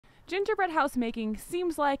Gingerbread house making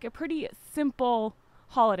seems like a pretty simple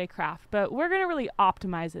holiday craft, but we're going to really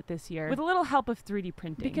optimize it this year with a little help of 3D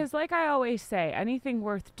printing. Because like I always say, anything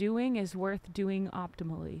worth doing is worth doing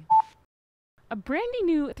optimally. A brandy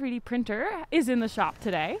new 3D printer is in the shop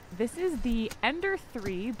today. This is the Ender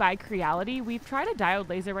 3 by Creality. We've tried a diode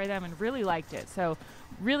laser by them and really liked it, so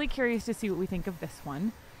really curious to see what we think of this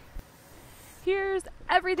one. Here's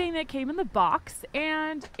everything that came in the box,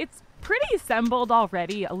 and it's pretty assembled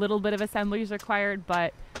already. A little bit of assembly is required,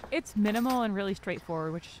 but it's minimal and really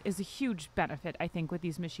straightforward, which is a huge benefit, I think, with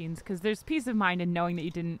these machines, because there's peace of mind in knowing that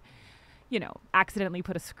you didn't, you know, accidentally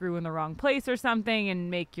put a screw in the wrong place or something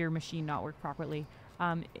and make your machine not work properly.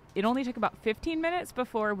 It only took about 15 minutes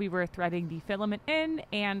before we were threading the filament in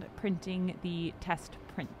and printing the test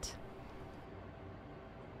print.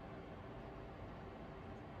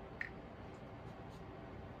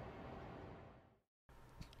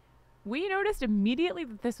 We noticed immediately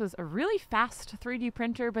that this was a really fast 3D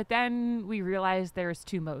printer, but then we realized there's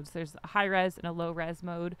two modes. There's a high-res and a low-res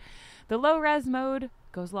mode. The low-res mode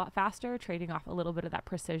goes a lot faster, trading off a little bit of that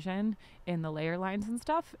precision in the layer lines and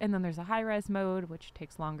stuff. And then there's a high-res mode, which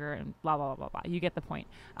takes longer and blah, blah, blah, blah. You get the point.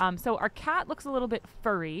 So our cat looks a little bit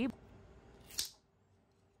furry,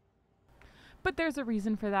 but there's a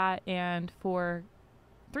reason for that. And for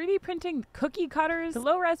 3D printing cookie cutters, the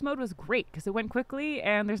low-res mode was great because it went quickly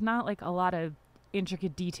and there's not like a lot of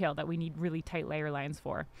intricate detail that we need really tight layer lines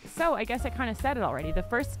for. So I guess I kind of said it already. The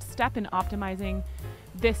first step in optimizing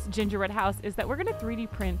this gingerbread house is that we're going to 3D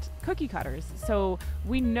print cookie cutters. So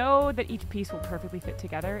we know that each piece will perfectly fit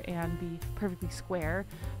together and be perfectly square,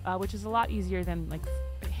 which is a lot easier than like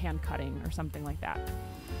hand cutting or something like that.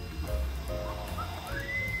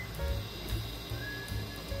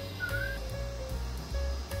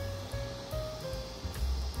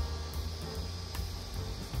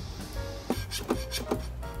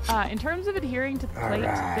 In terms of adhering to the plate,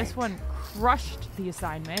 this one crushed the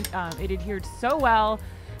assignment. It adhered so well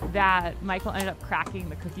that Michael ended up cracking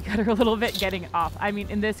the cookie cutter a little bit, getting it off. I mean,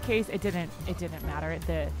 in this case, it didn't matter.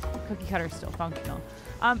 The cookie cutter is still functional.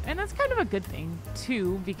 And that's kind of a good thing,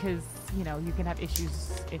 too, because, you know, you can have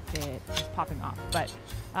issues if it is popping off. But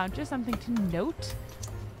just something to note.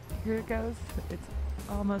 Here it goes. It's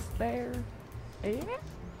almost there. There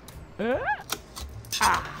it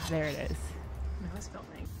is. Now it's filming.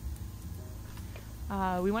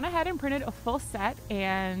 We went ahead and printed a full set,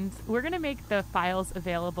 and we're going to make the files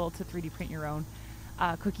available to 3D print your own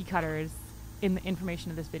cookie cutters in the information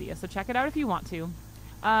of this video. So check it out if you want to.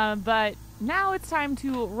 But now it's time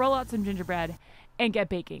to roll out some gingerbread and get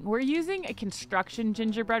baking. We're using a construction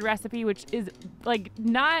gingerbread recipe, which is like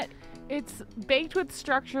not... It's baked with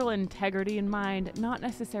structural integrity in mind, not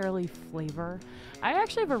necessarily flavor. I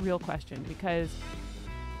actually have a real question because,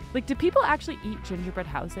 like, do people actually eat gingerbread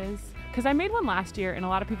houses? Because I made one last year and a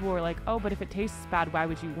lot of people were like, oh, but if it tastes bad, why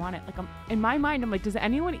would you want it? Like, in my mind, I'm like, does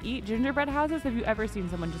anyone eat gingerbread houses? Have you ever seen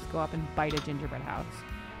someone just go up and bite a gingerbread house?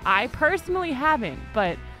 I personally haven't,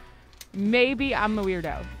 but maybe I'm the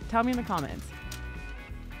weirdo. Tell me in the comments.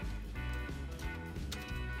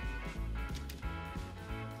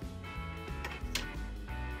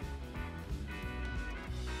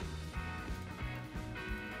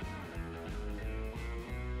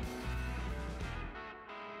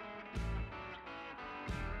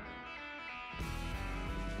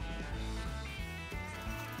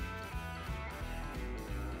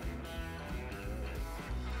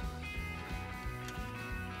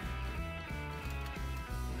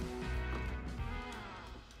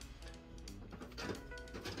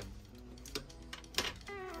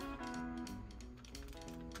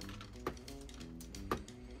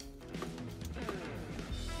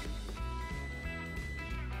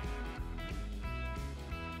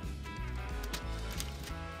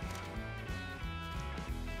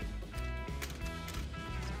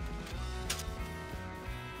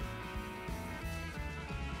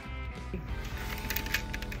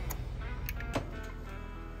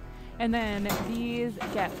 And then these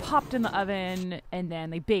get popped in the oven and then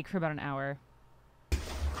they bake for about an hour.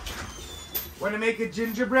 Want to make a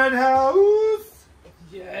gingerbread house?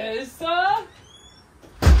 Yes. All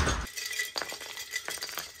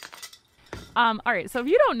right, so if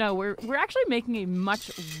you don't know, we're actually making a much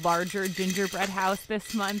larger gingerbread house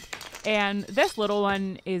this month, and this little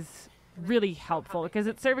one is really helpful because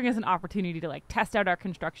it's serving as an opportunity to like test out our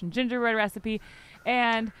construction gingerbread recipe.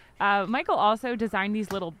 And Michael also designed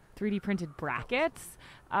these little 3D printed brackets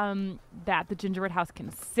that the gingerbread house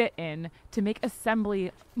can sit in to make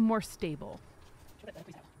assembly more stable.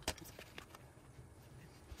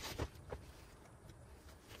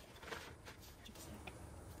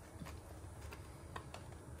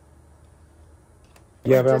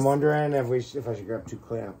 Yeah, but I'm wondering if I should grab 2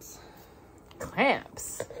 clamps.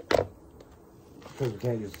 Clamps? Because we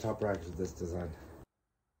can't use the top brackets with this design.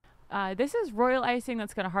 This is royal icing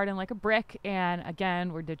that's going to harden like a brick, and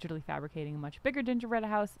again, we're digitally fabricating a much bigger gingerbread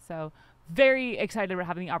house, so very excited about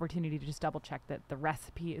having the opportunity to just double check that the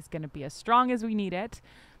recipe is going to be as strong as we need it.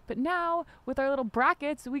 But now, with our little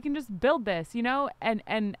brackets, we can just build this, you know?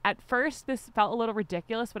 And at first, this felt a little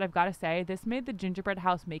ridiculous, but I've got to say, this made the gingerbread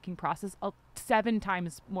house making process 7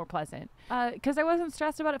 times more pleasant. Because I wasn't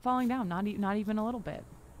stressed about it falling down, not even a little bit.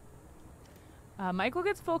 Michael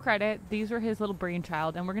gets full credit. These were his little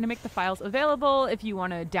brainchild, and we're going to make the files available if you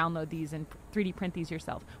want to download these and 3D print these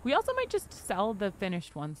yourself. We also might just sell the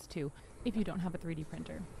finished ones, too, if you don't have a 3D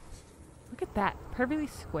printer. Look at that. Perfectly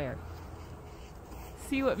square.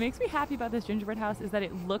 See, what makes me happy about this gingerbread house is that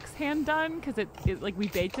it looks hand done, because it like we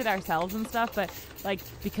baked it ourselves and stuff, but like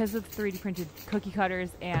because of 3D printed cookie cutters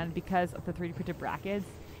and because of the 3D printed brackets,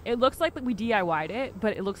 it looks like we DIY'd it,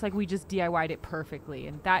 but it looks like we just DIY'd it perfectly.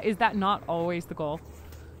 And is that not always the goal?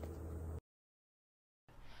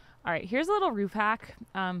 All right, here's a little roof hack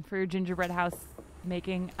for your gingerbread house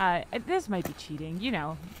making. This might be cheating, you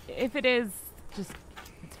know. If it is, just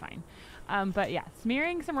it's fine. But yeah,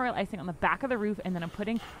 smearing some royal icing on the back of the roof, and then I'm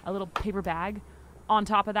putting a little paper bag on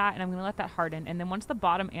top of that, and I'm going to let that harden. And then once the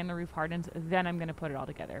bottom and the roof hardens, then I'm going to put it all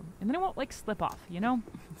together. And then it won't like slip off, you know?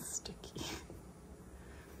 Sticky.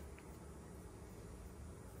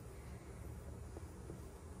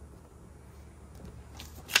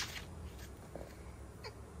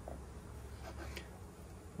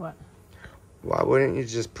 What? Why wouldn't you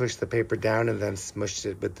just push the paper down and then smush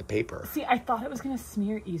it with the paper? See, I thought it was going to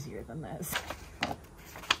smear easier than this.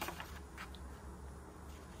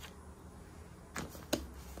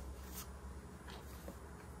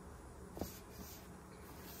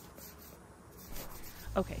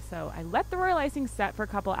 Okay, so I let the royal icing set for a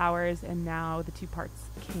couple hours, and now the 2 parts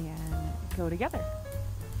can go together.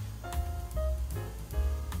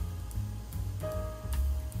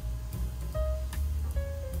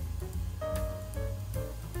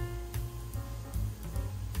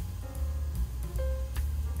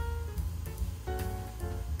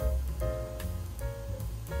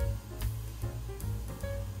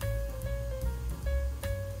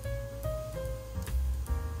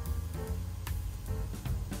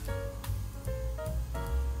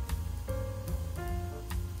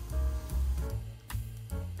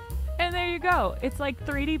 And there you go. It's like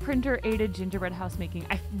 3D printer aided gingerbread house making.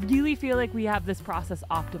 I really feel like we have this process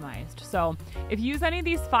optimized. So if you use any of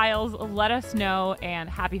these files, let us know, and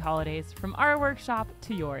happy holidays from our workshop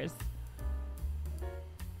to yours.